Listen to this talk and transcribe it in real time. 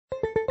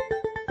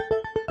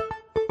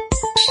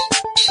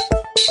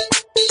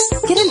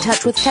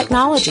touch with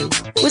technology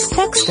with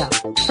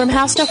TechStuff from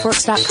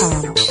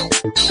HowStuffWorks.com.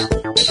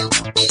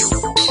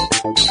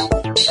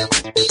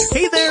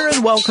 Hey there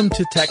and welcome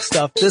to Tech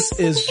Stuff. This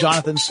is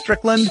Jonathan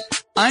Strickland.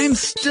 I'm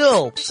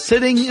still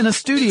sitting in a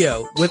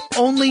studio with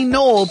only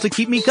Noel to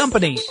keep me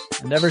company.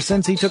 And ever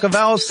since he took a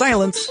vow of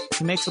silence,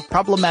 he makes a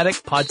problematic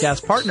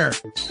podcast partner.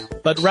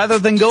 But rather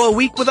than go a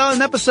week without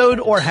an episode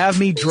or have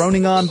me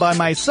droning on by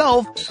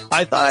myself,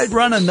 I thought I'd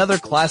run another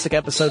classic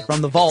episode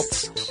from the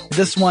vaults.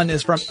 This one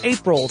is from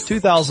April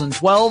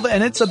 2012,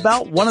 and it's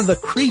about one of the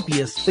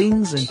creepiest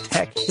things in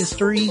tech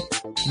history,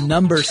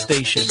 number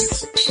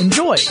stations.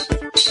 Enjoy!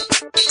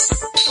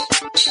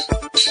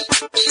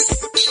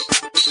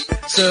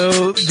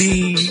 So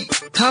the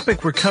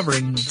topic we're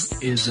covering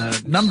is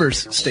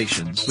numbers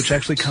stations, which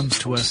actually comes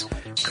to us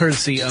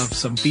courtesy of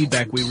some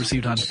feedback we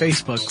received on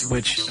Facebook,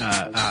 which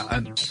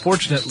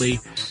unfortunately,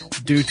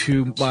 due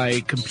to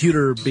my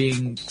computer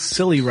being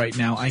silly right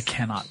now, I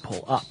cannot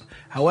pull up.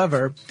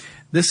 However,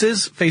 this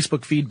is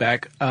Facebook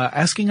feedback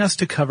asking us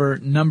to cover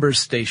number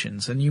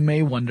stations, and you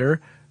may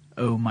wonder,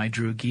 oh my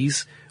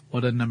droogies,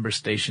 what a number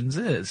stations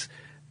is.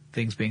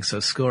 Things being so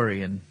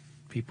scory and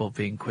people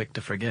being quick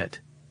to forget.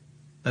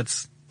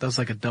 That was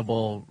like a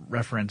double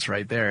reference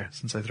right there,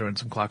 since I threw in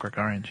some Clockwork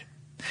Orange.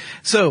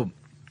 So,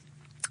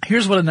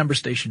 here's what a number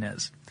station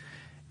is.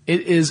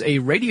 It is a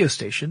radio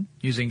station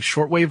using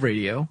shortwave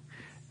radio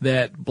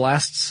that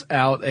blasts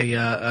out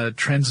a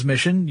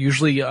transmission,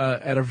 usually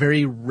at a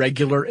very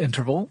regular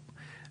interval,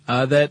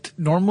 that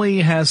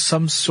normally has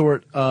some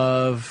sort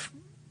of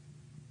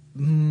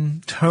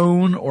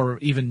tone or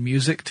even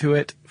music to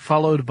it,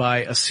 followed by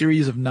a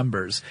series of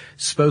numbers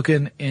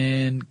spoken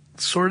in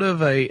sort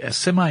of a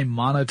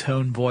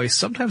semi-monotone voice,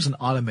 sometimes an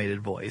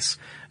automated voice.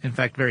 In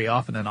fact, very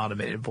often an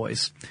automated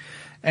voice.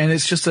 And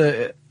it's just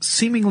a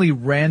seemingly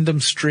random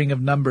string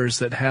of numbers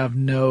that have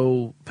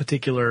no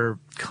particular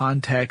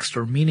context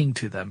or meaning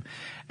to them.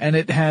 And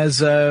it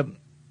has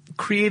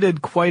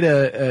created quite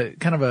a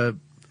kind of a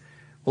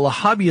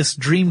hobbyist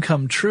dream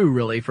come true,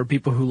 really, for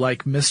people who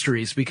like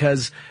mysteries,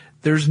 because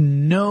there's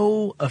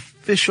no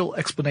official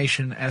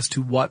explanation as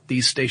to what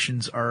these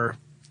stations are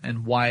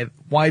and why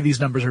these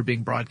numbers are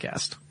being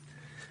broadcast.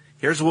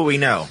 Here's what we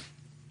know.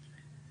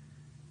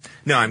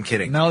 No, I'm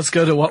kidding. Now let's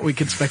go to what we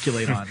can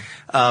speculate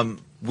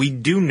on. We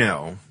do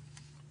know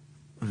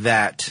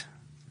that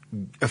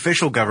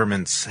official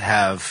governments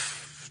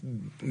have...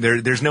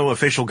 There's no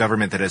official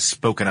government that has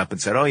spoken up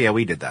and said, oh yeah,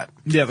 we did that.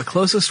 Yeah, the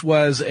closest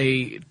was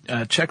a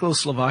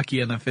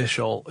Czechoslovakian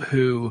official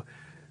who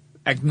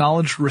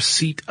acknowledged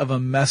receipt of a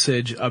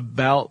message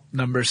about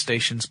number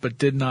stations, but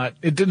did not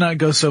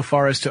go so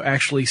far as to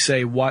actually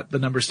say what the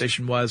number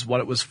station was, what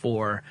it was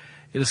for.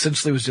 It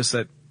essentially was just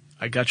that,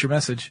 I got your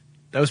message.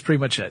 That was pretty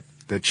much it.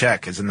 The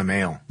check is in the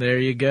mail. There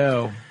you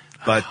go.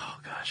 But, oh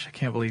gosh, I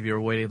can't believe you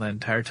were waiting the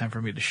entire time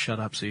for me to shut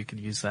up so you could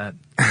use that.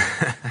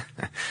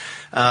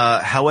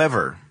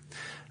 However,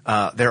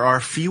 there are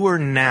fewer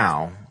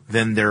now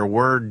than there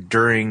were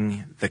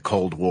during the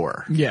Cold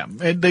War. Yeah,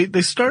 and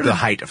they started the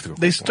height of the Cold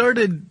War. They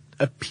started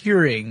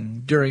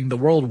appearing during the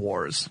World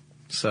Wars.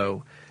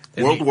 So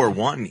World War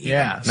I, even.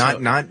 Yeah.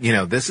 Not,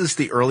 this is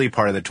the early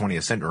part of the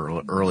 20th century,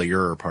 or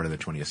earlier part of the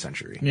 20th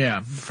century.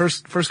 Yeah.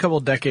 First couple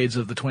of decades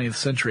of the 20th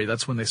century,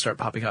 that's when they start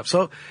popping up.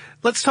 So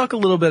let's talk a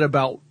little bit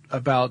about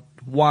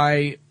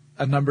why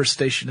a number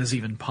station is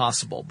even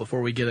possible before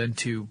we get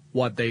into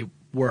what they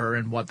were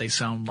and what they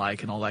sound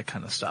like and all that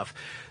kind of stuff.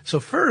 So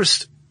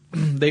first,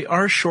 they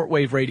are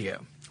shortwave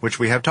radio, which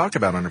we have talked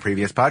about on a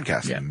previous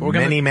podcast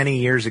many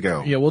years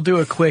ago. Yeah, we'll do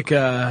a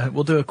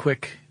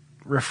quick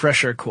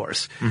refresher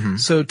course. Mm-hmm.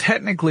 So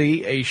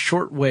technically, a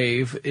short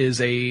wave is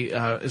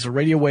a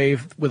radio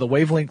wave with a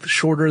wavelength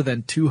shorter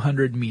than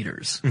 200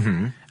 meters.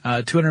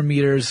 Mm-hmm. 200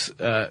 meters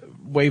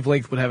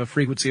wavelength would have a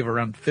frequency of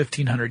around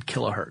 1500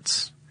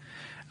 kilohertz,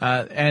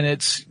 and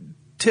it's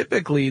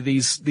typically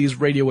these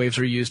radio waves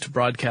are used to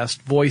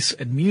broadcast voice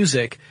and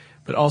music,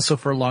 but also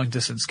for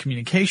long-distance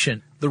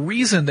communication. The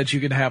reason that you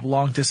can have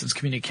long-distance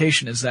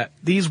communication is that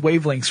these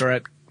wavelengths are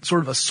at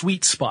sort of a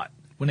sweet spot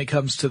when it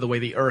comes to the way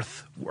the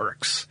Earth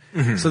works.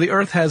 Mm-hmm. So the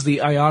Earth has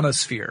the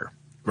ionosphere.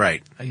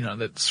 Right.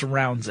 That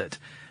surrounds it,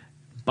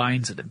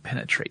 binds it, and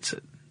penetrates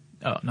it.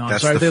 Oh, no,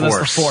 that's I'm sorry.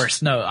 That's the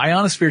force. No,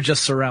 ionosphere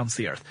just surrounds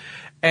the Earth.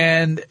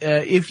 And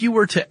if you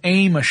were to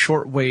aim a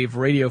shortwave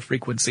radio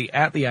frequency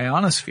at the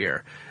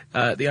ionosphere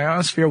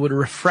would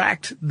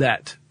refract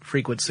that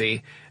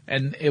frequency,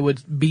 and it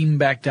would beam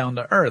back down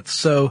to Earth.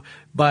 So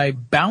by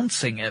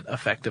bouncing it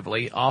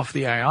effectively off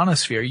the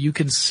ionosphere, you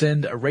can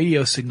send a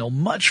radio signal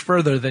much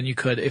further than you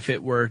could if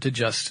it were to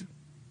just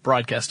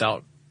broadcast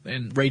out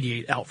and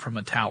radiate out from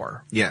a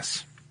tower.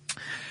 Yes.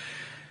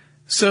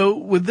 So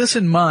with this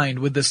in mind,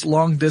 with this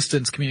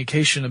long-distance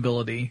communication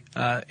ability,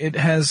 it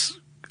has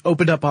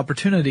opened up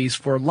opportunities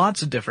for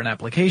lots of different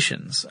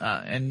applications.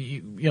 And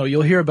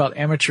you'll hear about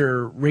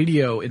amateur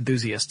radio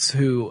enthusiasts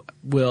who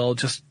will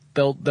just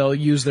they'll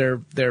use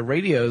their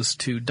radios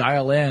to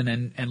dial in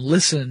and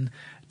listen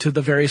to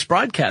the various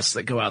broadcasts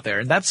that go out there.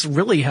 And that's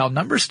really how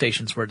number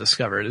stations were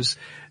discovered.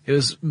 It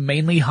was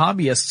mainly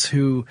hobbyists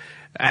who,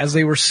 as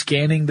they were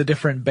scanning the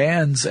different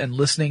bands and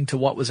listening to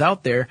what was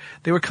out there,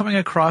 they were coming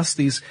across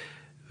these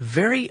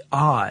very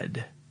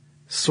odd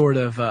sort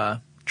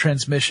of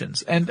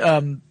transmissions.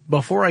 And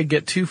before I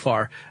get too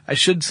far, I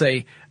should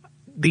say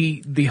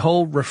the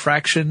whole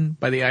refraction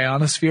by the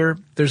ionosphere,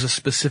 there's a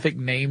specific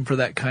name for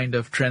that kind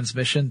of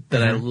transmission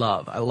that I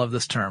love. I love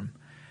this term.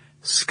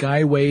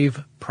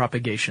 Skywave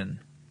propagation.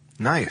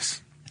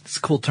 Nice. It's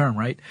a cool term,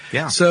 right?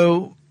 Yeah.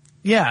 So,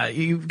 yeah,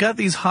 you've got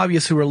these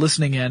hobbyists who are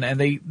listening in, and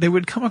they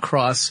would come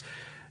across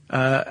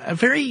a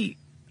very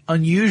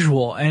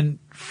unusual and,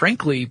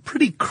 frankly,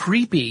 pretty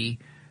creepy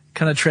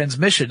kind of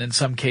transmission in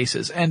some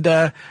cases. And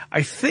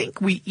I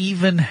think we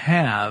even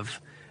have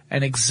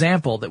an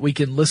example that we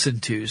can listen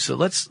to. So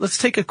let's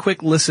take a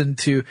quick listen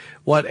to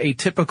what a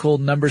typical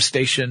number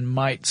station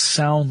might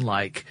sound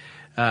like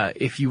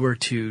if you were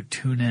to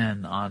tune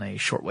in on a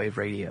shortwave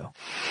radio.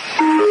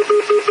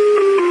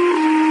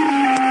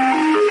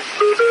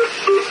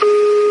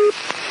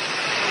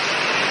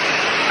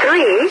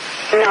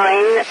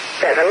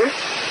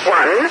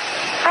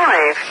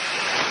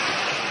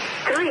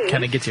 397115.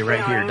 Kind of gets you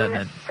right here, doesn't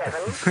it?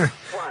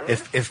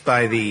 If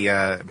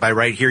by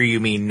right here you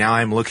mean now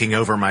I'm looking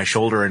over my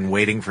shoulder and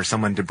waiting for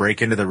someone to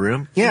break into the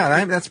room,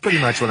 yeah, that's pretty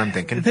much what I'm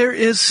thinking. There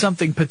is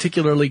something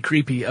particularly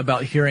creepy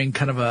about hearing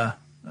kind of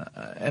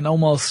an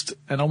almost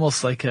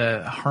like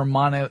a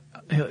harmonic.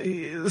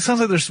 It sounds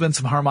like there's been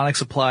some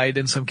harmonics applied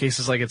in some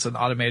cases, like it's an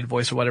automated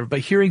voice or whatever, but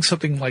hearing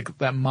something like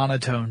that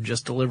monotone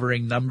just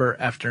delivering number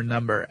after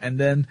number, and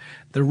then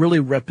the really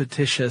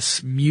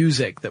repetitious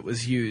music that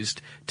was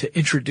used to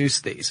introduce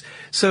these.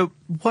 So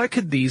what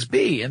could these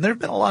be? And there have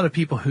been a lot of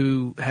people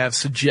who have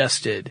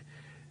suggested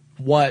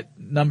what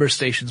number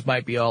stations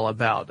might be all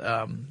about.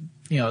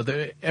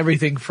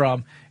 Everything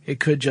from, it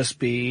could just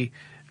be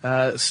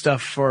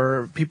stuff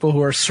for people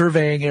who are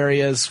surveying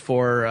areas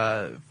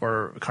for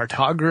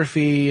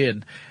cartography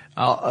and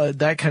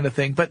that kind of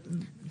thing. But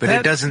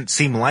it doesn't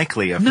seem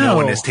likely if no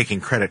one is taking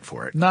credit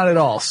for it. Not at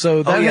all.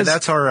 So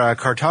that's our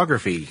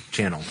cartography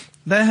channel.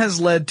 That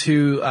has led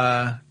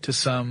to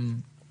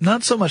some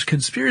not so much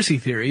conspiracy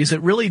theories.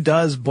 It really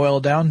does boil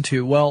down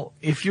to, well,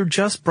 if you're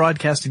just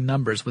broadcasting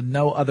numbers with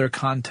no other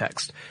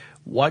context,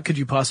 what could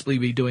you possibly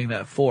be doing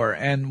that for?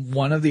 And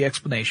one of the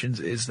explanations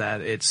is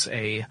that it's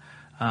a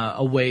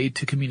way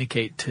to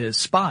communicate to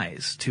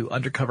spies, to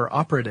undercover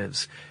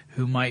operatives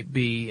who might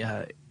be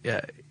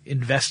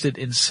invested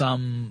in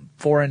some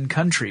foreign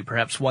country,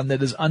 perhaps one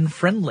that is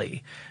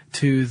unfriendly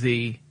to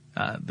the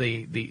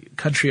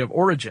country of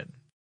origin.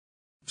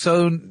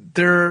 So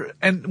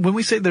and when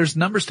we say there's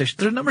number stations,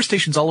 there are number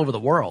stations all over the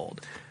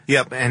world.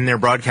 Yep, and they're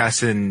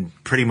broadcast in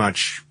pretty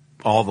much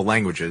all the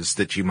languages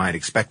that you might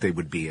expect they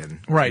would be in.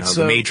 Right.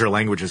 So the major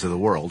languages of the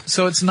world.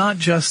 So it's not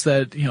just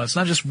that, it's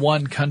not just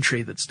one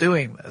country that's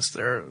doing this.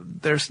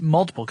 There's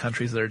multiple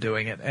countries that are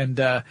doing it.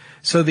 And,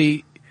 so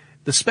the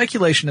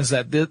speculation is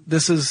that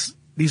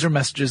these are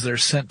messages that are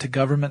sent to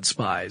government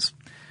spies.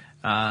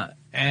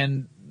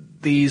 And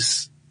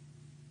these,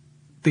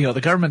 the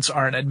governments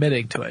aren't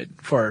admitting to it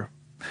for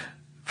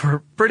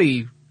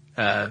pretty,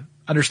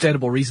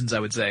 understandable reasons, I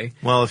would say.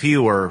 Well, if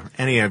you or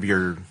any of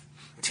your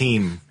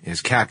team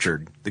is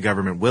captured, the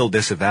government will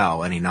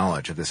disavow any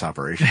knowledge of this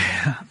operation.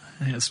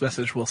 This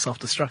message will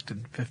self-destruct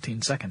in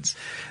 15 seconds.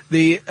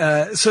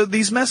 So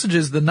these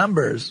messages, the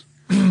numbers,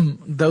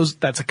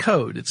 that's a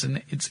code. It's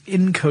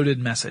encoded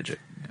message.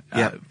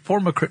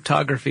 Form of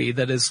cryptography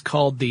that is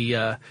called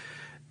the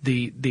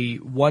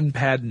one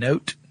pad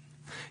note.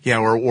 Yeah,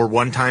 or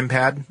one-time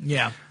pad.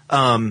 Yeah.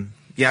 I'm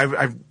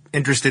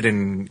interested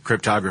in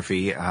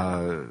cryptography,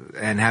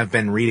 and have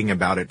been reading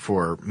about it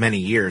for many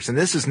years. And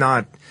this is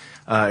not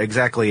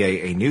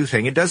exactly a new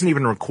thing. It doesn't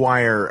even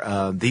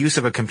require the use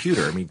of a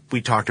computer. I mean,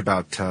 we talked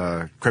about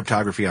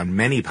cryptography on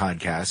many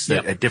podcasts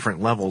at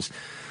different levels.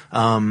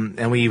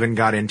 And we even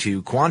got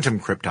into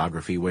quantum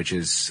cryptography, which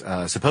is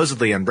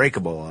supposedly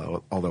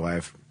unbreakable, although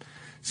I've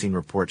seen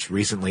reports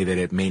recently that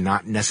it may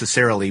not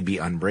necessarily be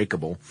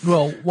unbreakable.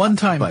 Well,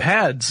 one-time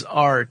pads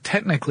are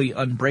technically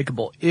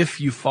unbreakable if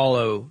you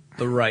follow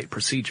the right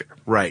procedure.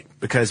 Right,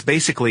 because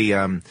basically,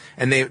 and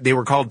they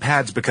were called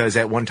pads because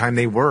at one time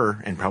they were,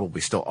 and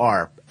probably still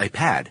are, a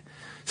pad.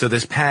 So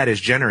this pad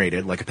is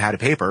generated like a pad of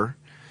paper.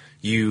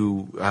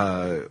 You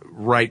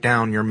write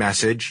down your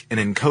message and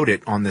encode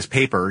it on this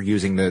paper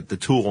using the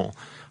tool,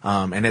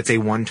 and it's a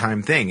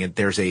one-time thing.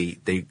 There's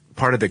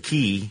part of the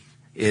key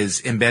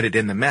is embedded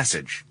in the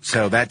message.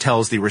 So that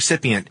tells the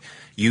recipient,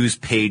 use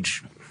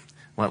page,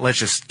 let's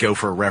just go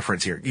for a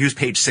reference here. Use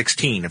page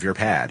 16 of your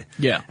pad.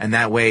 Yeah. And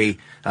that way,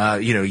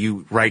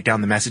 you write down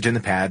the message in the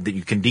pad that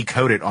you can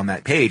decode it on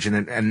that page,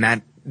 and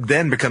that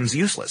then becomes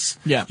useless.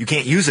 Yeah. You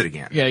can't use it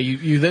again. Yeah,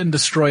 you then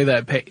destroy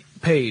that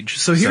page.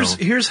 So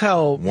here's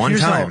how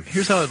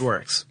it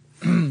works.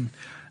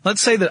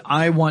 Let's say that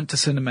I want to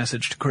send a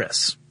message to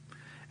Chris,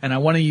 and I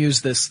want to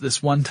use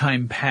this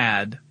one-time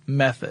pad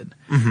method.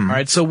 Mm-hmm. All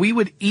right, so we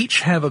would each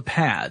have a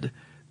pad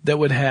that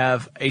would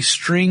have a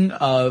string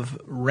of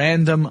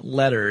random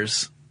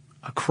letters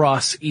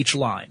across each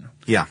line.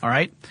 Yeah. All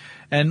right?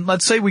 And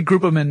let's say we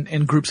group them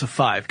in groups of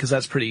 5, because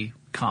that's pretty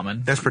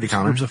common. That's pretty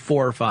common. Groups of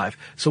 4 or 5.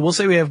 So we'll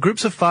say we have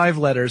groups of 5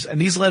 letters, and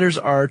these letters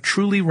are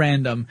truly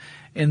random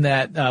in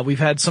that we've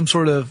had some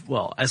sort of,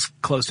 well, as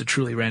close to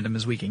truly random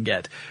as we can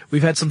get.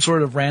 We've had some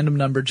sort of random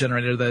number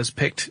generator that has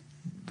picked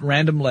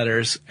random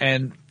letters,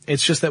 and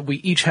it's just that we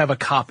each have a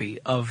copy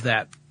of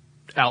that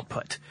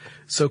output.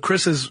 So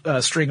Chris's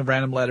string of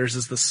random letters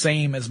is the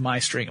same as my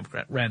string of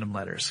random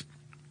letters.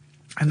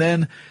 And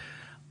then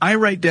I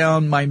write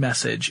down my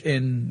message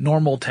in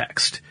normal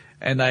text,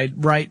 and I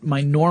write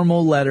my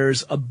normal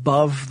letters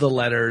above the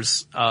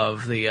letters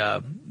of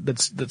the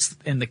that's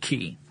in the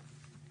key.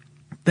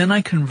 Then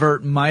I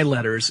convert my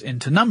letters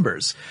into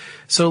numbers.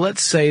 So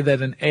let's say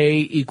that an A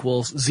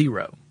equals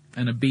 0,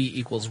 and a B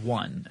equals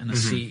 1, and a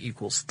C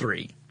equals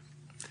 3.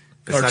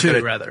 Or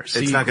 2, rather.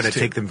 It's not going to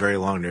take them very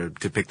long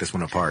to pick this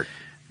one apart.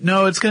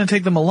 No, it's going to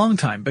take them a long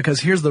time,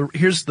 because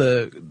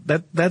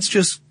that's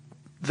just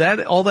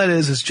all that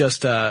is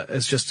just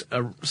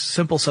a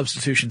simple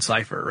substitution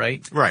cipher,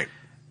 right? Right.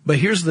 But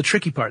here's the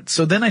tricky part.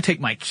 So then I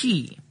take my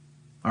key,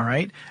 all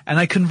right, and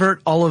I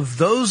convert all of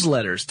those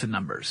letters to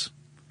numbers.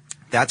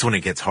 That's when it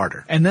gets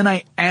harder. And then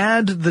I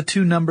add the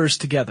two numbers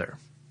together.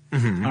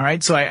 Mm-hmm. All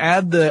right. So I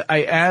add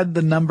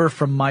the number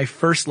from my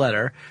first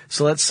letter.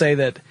 So let's say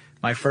that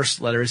my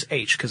first letter is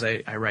H, because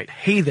I write,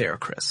 "Hey there,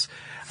 Chris."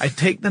 I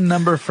take the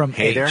number from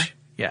Hey H. there?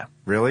 Yeah.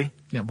 Really?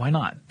 Yeah. Why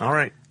not? All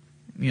right.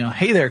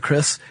 "Hey there,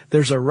 Chris.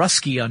 There's a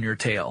rusky on your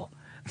tail."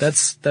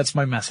 That's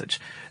my message.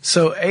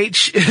 So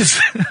H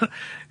is,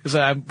 because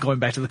I'm going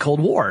back to the Cold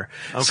War.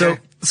 Okay.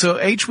 So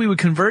H, we would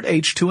convert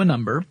H to a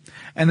number,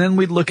 and then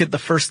we'd look at the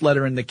first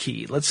letter in the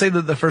key. Let's say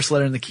that the first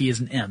letter in the key is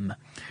an M.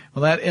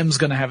 Well, that M is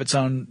going to have its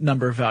own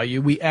number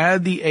value. We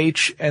add the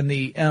H and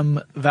the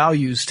M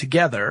values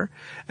together,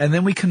 and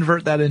then we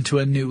convert that into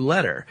a new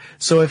letter.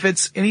 So if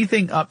it's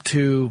anything up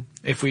to,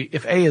 if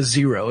A is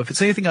 0, if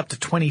it's anything up to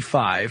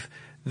 25,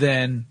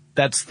 then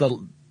that's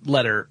the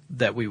letter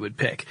that we would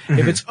pick. Mm-hmm.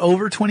 If it's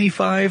over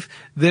 25,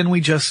 then we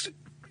just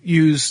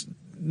use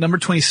number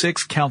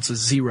 26 counts as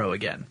 0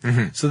 again.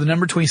 Mm-hmm. So the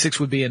number 26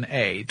 would be an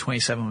A,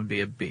 27 would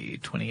be a B,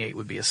 28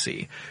 would be a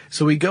C.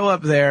 So we go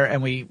up there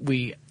and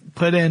we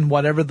put in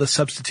whatever the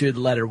substituted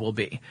letter will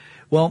be.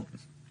 Well,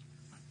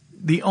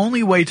 the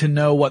only way to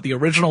know what the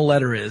original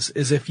letter is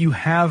if you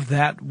have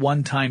that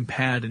one-time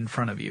pad in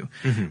front of you,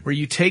 mm-hmm. where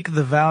you take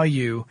the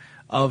value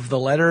of the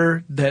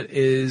letter that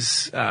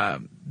is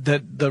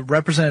the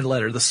represented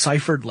letter, the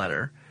ciphered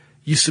letter,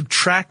 you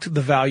subtract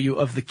the value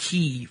of the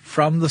key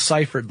from the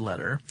ciphered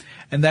letter,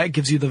 and that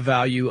gives you the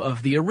value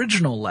of the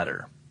original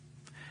letter.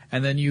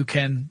 And then you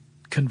can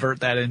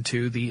convert that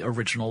into the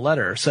original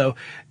letter. So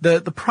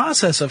the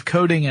process of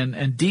coding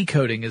and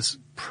decoding is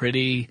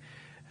pretty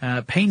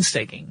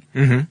painstaking,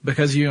 mm-hmm.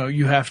 because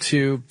you have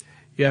to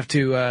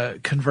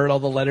convert all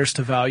the letters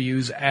to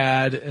values,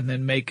 add, and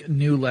then make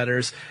new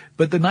letters.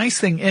 But the nice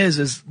thing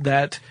is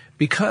that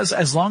because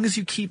as long as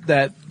you keep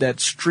that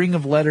string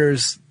of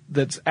letters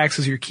that acts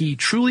as your key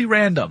truly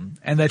random,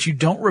 and that you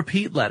don't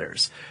repeat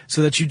letters,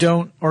 so that you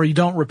don't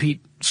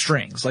repeat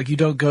strings, like you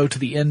don't go to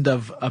the end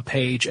of a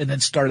page and then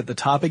start at the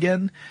top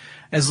again,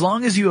 as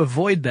long as you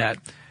avoid that,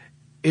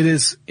 it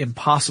is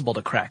impossible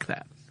to crack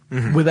that,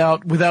 mm-hmm.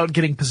 without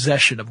getting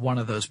possession of one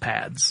of those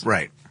pads.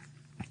 Right.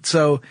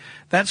 So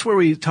that's where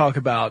we talk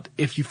about,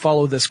 if you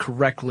follow this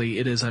correctly,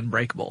 it is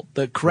unbreakable.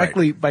 By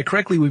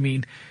correctly we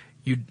mean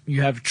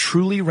you have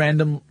truly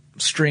random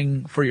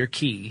string for your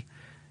key.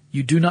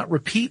 You do not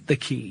repeat the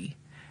key,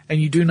 and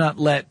you do not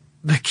let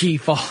the key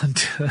fall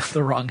into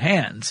the wrong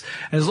hands.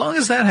 And as long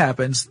as that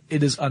happens,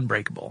 it is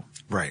unbreakable.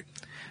 Right.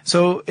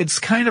 So it's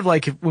kind of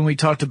like when we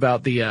talked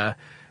about the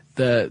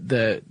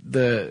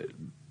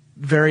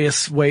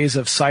various ways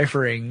of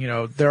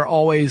ciphering, there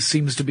always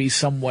seems to be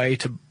some way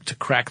to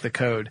crack the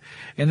code.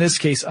 In this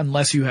case,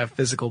 unless you have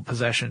physical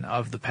possession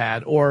of the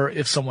pad, or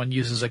if someone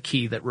uses a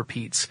key that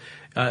repeats,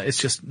 it's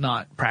just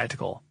not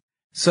practical.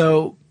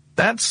 So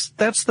that's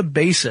the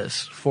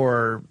basis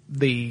for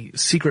the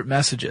secret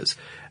messages.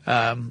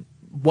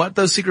 What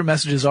those secret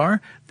messages are,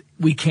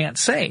 we can't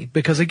say,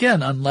 because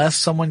again, unless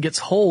someone gets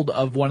hold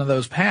of one of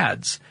those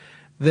pads,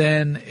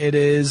 then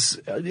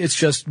it's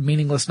just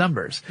meaningless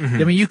numbers. Mm-hmm.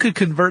 I mean, you could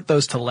convert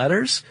those to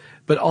letters,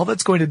 but all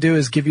that's going to do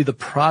is give you the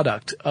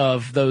product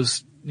of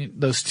those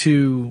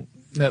two,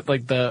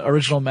 like the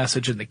original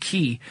message and the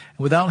key.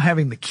 And without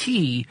having the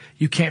key,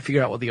 you can't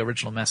figure out what the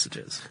original message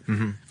is.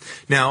 Mm-hmm.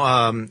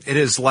 Now, it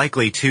is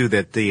likely too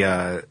that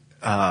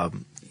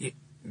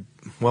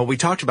we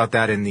talked about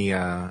that in the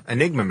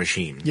Enigma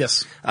machine.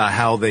 Yes.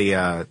 How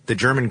the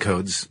German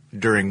codes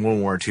during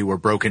World War II were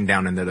broken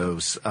down into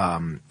those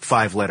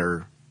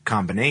 5-letter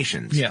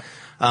combinations. Yeah.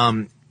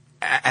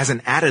 As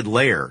an added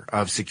layer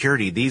of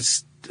security,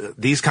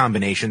 these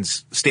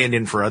combinations stand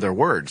in for other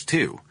words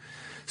too.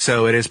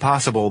 So it is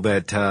possible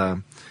that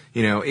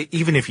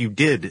even if you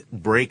did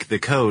break the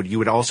code, you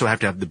would also have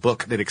to have the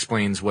book that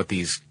explains what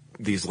these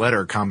these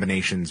letter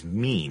combinations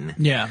mean.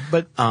 Yeah,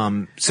 but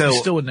so you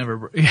still would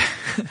never.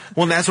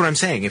 Well, that's what I'm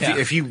saying.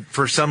 If you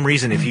for some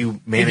reason if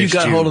you managed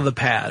got to hold of the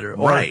pad,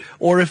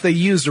 or if they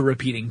used a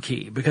repeating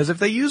key, because if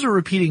they use a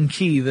repeating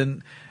key,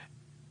 then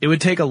it would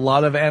take a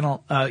lot of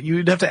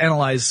you'd have to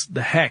analyze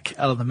the heck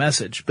out of the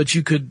message, but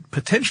you could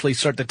potentially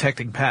start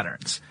detecting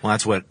patterns. Well,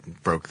 that's what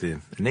broke the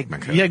Enigma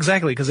code. Yeah,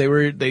 exactly, because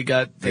they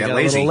got a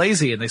little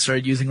lazy and they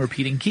started using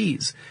repeating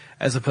keys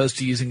as opposed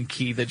to using a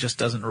key that just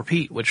doesn't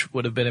repeat, which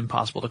would have been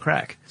impossible to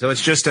crack. So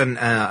it's just an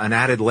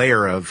added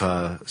layer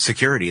of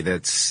security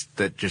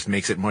that just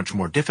makes it much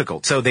more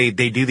difficult. So they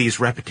do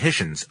these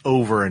repetitions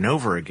over and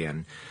over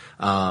again,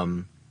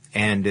 and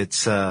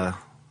it's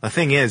the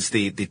thing is,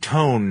 the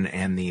tone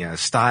and the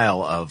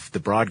style of the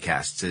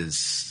broadcasts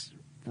is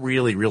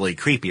really, really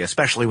creepy,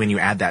 especially when you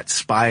add that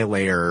spy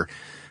layer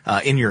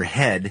in your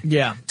head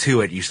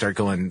to it. You start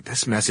going,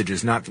 this message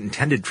is not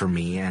intended for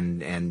me,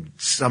 and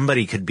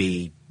somebody could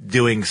be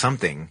doing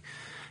something.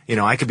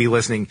 I could be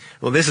listening.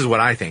 Well, this is what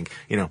I think.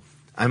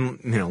 I'm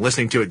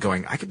listening to it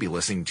going, I could be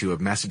listening to a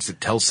message that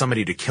tells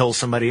somebody to kill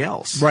somebody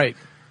else. Right.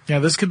 Yeah,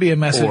 this could be a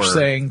message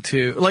saying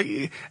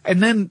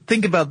and then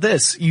think about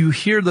this. You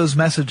hear those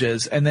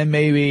messages, and then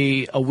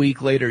maybe a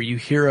week later you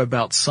hear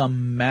about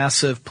some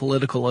massive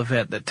political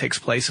event that takes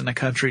place in a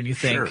country, and you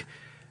think,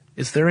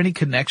 is there any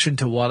connection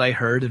to what I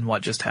heard and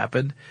what just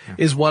happened? Yeah.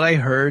 Is what I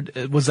heard,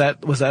 was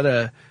that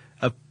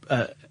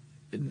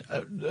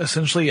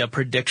essentially a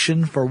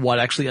prediction for what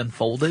actually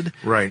unfolded?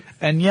 Right.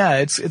 And yeah,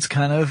 it's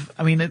kind of,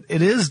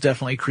 it is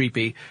definitely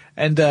creepy.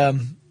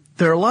 And,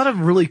 there are a lot of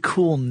really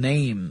cool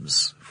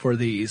names for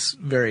these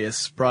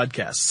various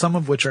broadcasts, some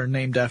of which are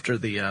named after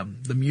the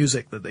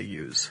music that they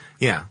use.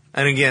 Yeah.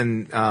 And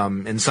again,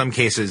 in some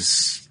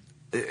cases,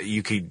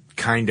 you could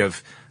kind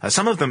of,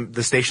 some of them,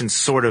 the stations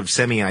sort of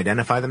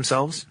semi-identify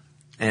themselves,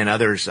 and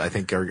others, I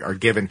think, are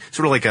given,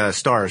 sort of like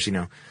stars,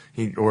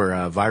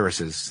 or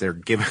viruses. They're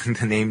given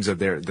the names of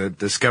the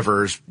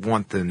discoverers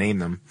want to name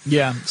them.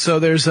 Yeah. So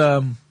there's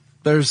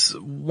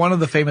one of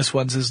the famous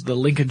ones is the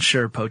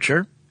Lincolnshire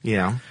Poacher.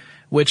 Yeah.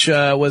 Which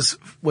was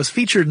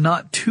featured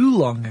not too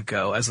long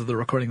ago, as of the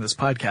recording of this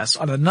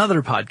podcast, on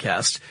another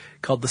podcast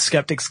called The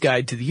Skeptic's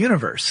Guide to the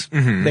Universe.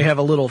 Mm-hmm. They have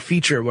a little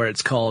feature where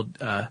it's called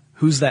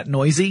Who's That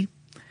Noisy?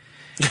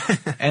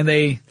 And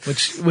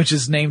which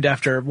is named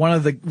after one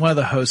of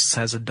the hosts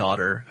has a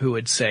daughter who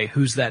would say,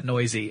 "Who's that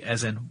noisy?"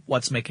 as in,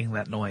 what's making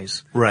that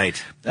noise?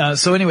 Right.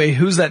 So anyway,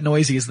 Who's That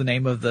Noisy is the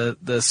name of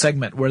the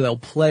segment where they'll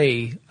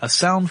play a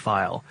sound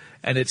file,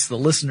 and it's the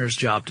listener's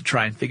job to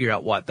try and figure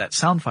out what that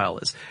sound file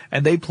is.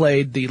 And they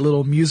played the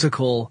little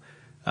musical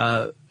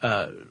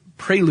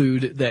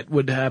prelude that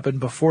would happen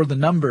before the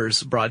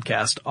numbers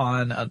broadcast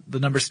on the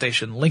number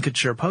station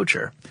Lincolnshire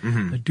Poacher.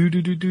 Mm-hmm. Do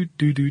do do do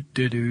do do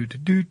do do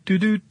do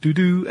do do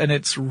do, and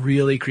it's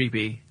really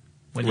creepy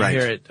when you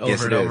hear it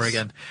over and over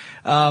again.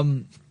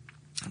 And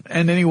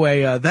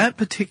anyway, that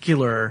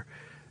particular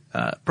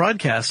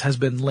broadcast has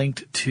been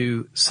linked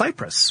to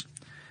Cyprus,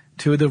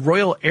 to the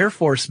Royal Air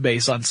Force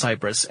Base on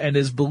Cyprus, and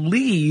is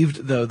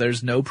believed, though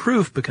there's no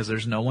proof because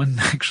there's no one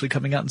actually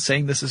coming out and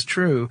saying this is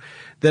true,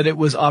 that it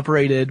was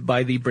operated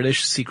by the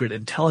British Secret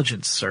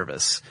Intelligence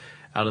Service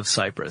out of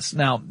Cyprus.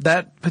 Now,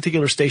 that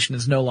particular station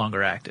is no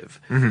longer active.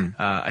 Mm-hmm.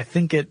 I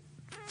think it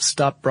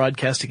stopped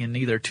broadcasting in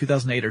either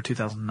 2008 or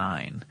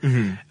 2009.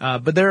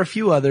 Mm-hmm. But there are a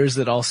few others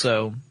that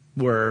also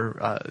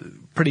were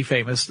pretty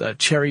famous.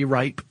 Cherry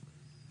Ripe.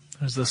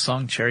 There's the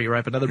song Cherry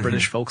Ripe, another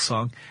British folk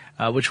song,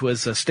 which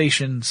was a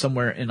station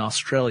somewhere in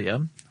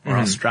Australia, or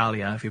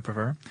Australia if you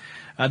prefer.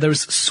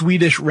 There's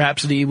Swedish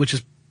Rhapsody, which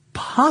is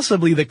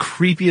possibly the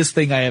creepiest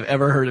thing I have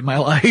ever heard in my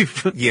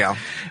life. Yeah.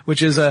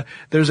 Which is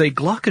there's a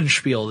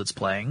glockenspiel that's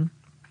playing,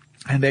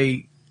 and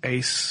the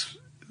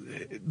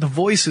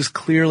voice is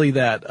clearly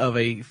that of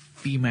a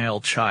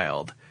female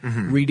child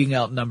reading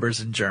out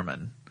numbers in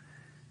German.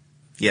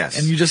 Yes.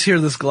 And you just hear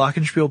this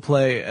glockenspiel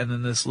play, and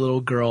then this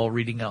little girl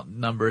reading out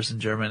numbers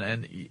in German,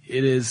 and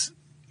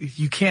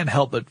you can't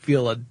help but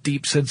feel a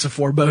deep sense of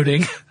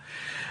foreboding.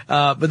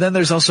 But then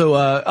there's also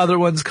other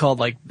ones called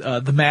like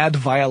The Mad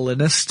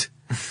Violinist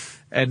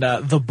and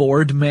The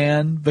Bored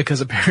Man,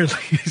 because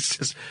apparently it's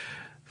just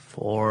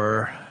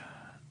 4,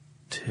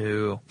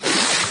 2,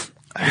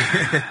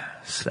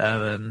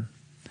 7,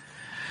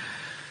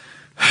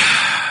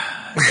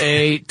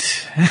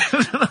 8.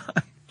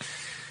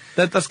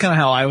 That's kind of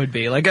how I would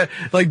be. Like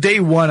day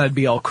 1, I'd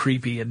be all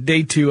creepy, and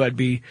day 2, I'd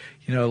be,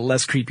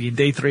 less creepy, and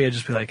day 3, I'd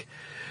just be like,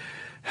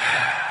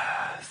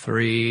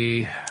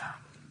 3,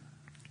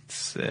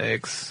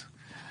 6.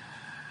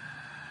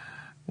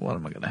 What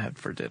am I gonna have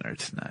for dinner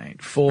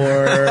tonight? 4.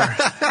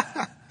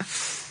 I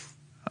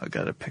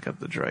gotta pick up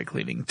the dry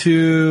cleaning.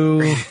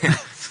 2.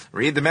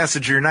 Read the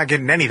message. You're not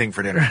getting anything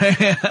for dinner.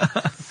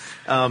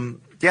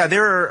 Yeah,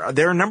 there are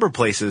a number of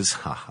places,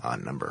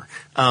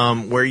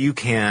 where you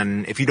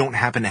can, if you don't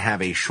happen to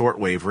have a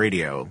shortwave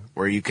radio,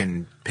 where you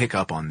can pick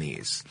up on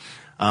these.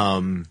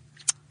 The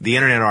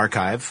Internet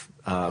Archive,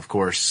 of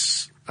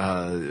course,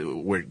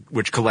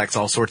 which collects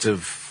all sorts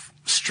of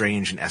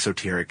strange and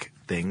esoteric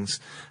things.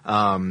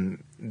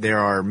 There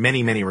are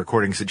many, many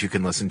recordings that you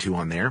can listen to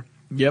on there.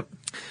 Yep.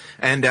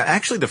 And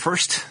actually, the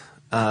first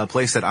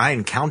place that I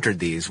encountered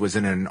these was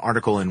in an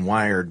article in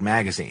Wired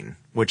magazine,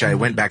 which I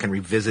went back and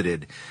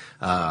revisited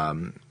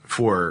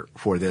for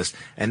this.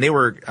 And they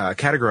were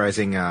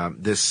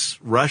categorizing this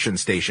Russian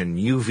station,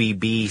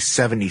 UVB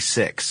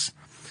 76,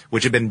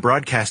 which had been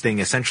broadcasting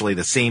essentially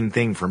the same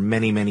thing for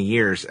many, many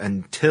years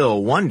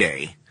until one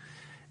day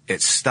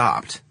it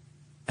stopped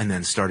and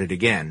then started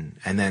again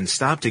and then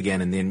stopped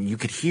again. And then you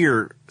could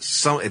hear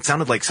it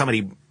sounded like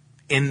somebody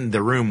in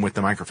the room with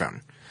the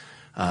microphone.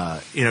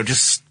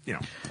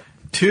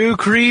 Too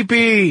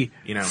creepy.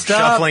 Stop.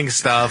 Shuffling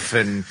stuff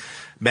and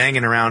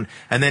banging around.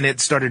 And then it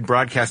started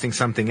broadcasting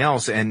something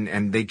else,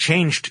 and they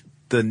changed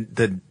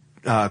the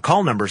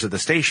call numbers of the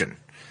station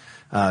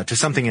to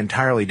something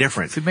entirely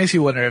different. It makes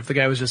you wonder if the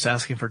guy was just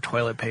asking for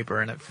toilet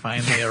paper and it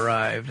finally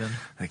arrived, and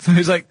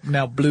he's like,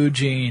 "Now blue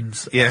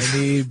jeans. Yes. I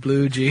need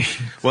blue jeans."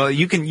 Well,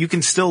 you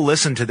can still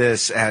listen to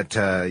this at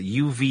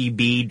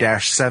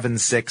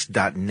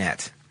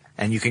uvb-76.net,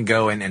 and you can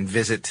go and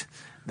visit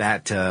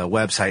that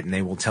website, and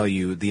they will tell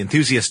you, the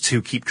enthusiasts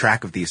who keep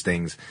track of these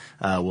things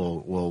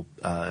will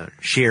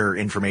share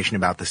information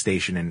about the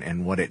station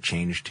and what it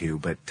changed to.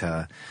 But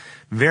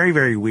very,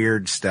 very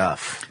weird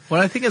stuff.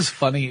 What I think is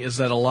funny is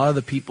that a lot of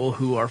the people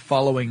who are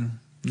following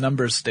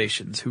numbers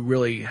stations, who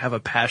really have a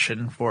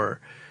passion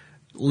for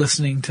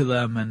listening to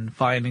them and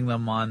finding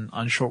them on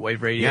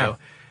shortwave radio,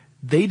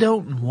 they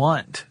don't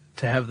want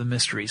to have the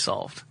mystery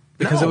solved,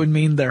 because it would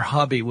mean their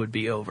hobby would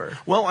be over.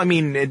 Well, I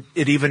mean,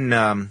 it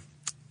even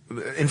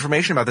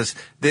information about this.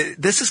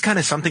 This is kind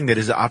of something that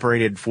has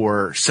operated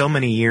for so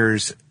many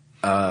years,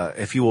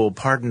 if you will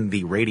pardon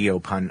the radio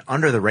pun,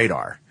 under the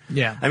radar.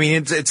 Yeah. I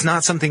mean, it's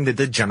not something that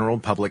the general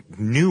public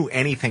knew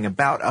anything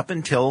about up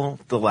until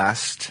the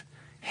last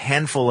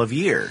handful of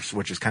years,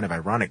 which is kind of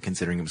ironic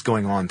considering it was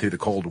going on through the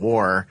Cold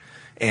War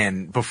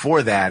and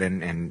before that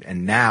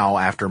and now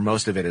after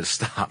most of it has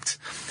stopped.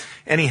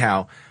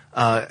 Anyhow,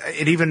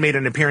 it even made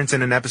an appearance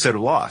in an episode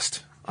of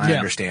Lost. I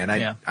understand.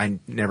 I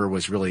never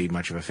was really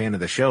much of a fan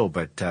of the show,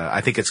 but I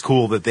think it's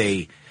cool that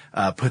they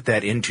put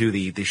that into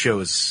the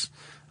show's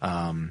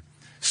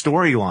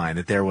storyline,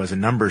 that there was a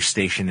numbers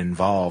station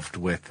involved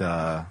with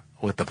the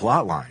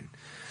plot line.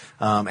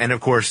 And of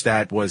course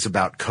that was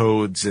about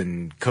codes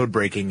and code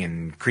breaking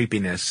and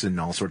creepiness and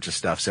all sorts of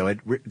stuff. So it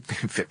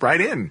fit right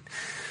in.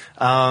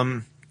 I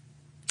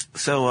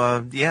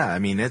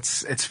mean,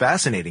 it's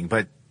fascinating,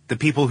 but the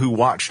people who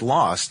watched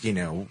Lost,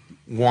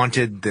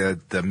 wanted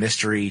the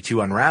mystery to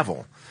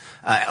unravel,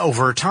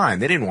 over time.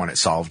 They didn't want it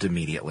solved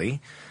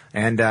immediately.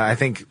 And I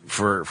think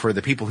for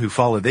the people who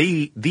follow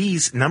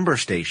these number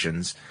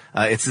stations,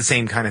 it's the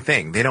same kind of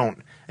thing. They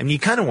don't. I mean, you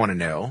kind of want to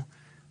know,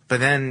 but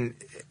then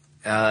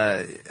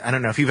I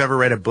don't know if you've ever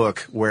read a book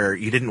where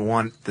you didn't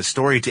want the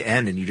story to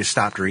end and you just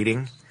stopped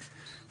reading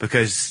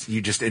because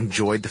you just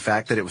enjoyed the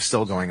fact that it was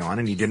still going on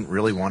and you didn't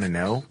really want to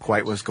know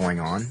quite what was going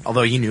on,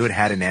 although you knew it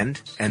had an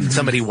end and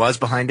somebody was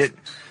behind it.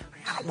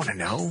 I don't want to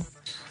know.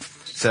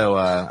 So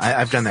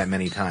I've done that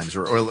many times,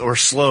 or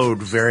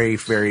slowed very,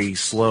 very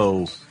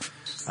slow.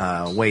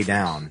 Way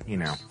down,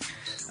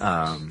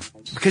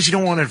 because you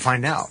don't want to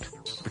find out,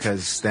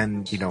 because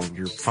then,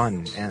 your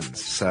fun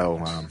ends.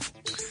 So, I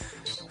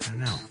don't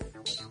know.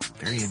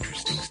 Very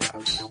interesting stuff.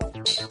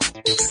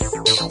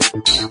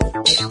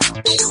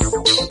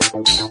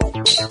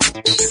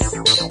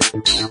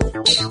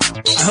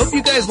 I hope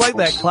you guys like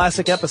that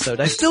classic episode.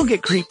 I still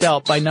get creeped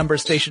out by number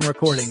station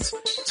recordings.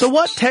 So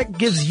what tech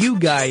gives you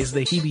guys the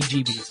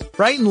heebie-jeebies?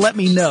 Write and let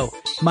me know.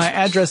 My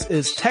address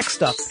is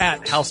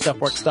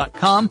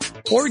techstuff@howstuffworks.com,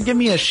 or give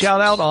me a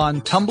shout out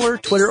on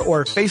Tumblr, Twitter,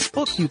 or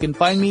Facebook. You can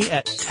find me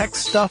at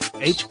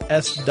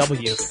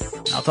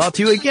TechStuffHSW. I'll talk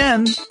to you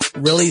again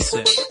really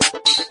soon.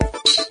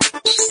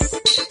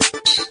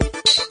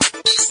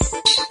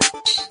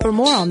 For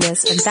more on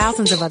this and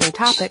thousands of other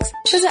topics,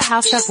 visit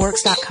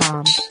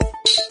howstuffworks.com.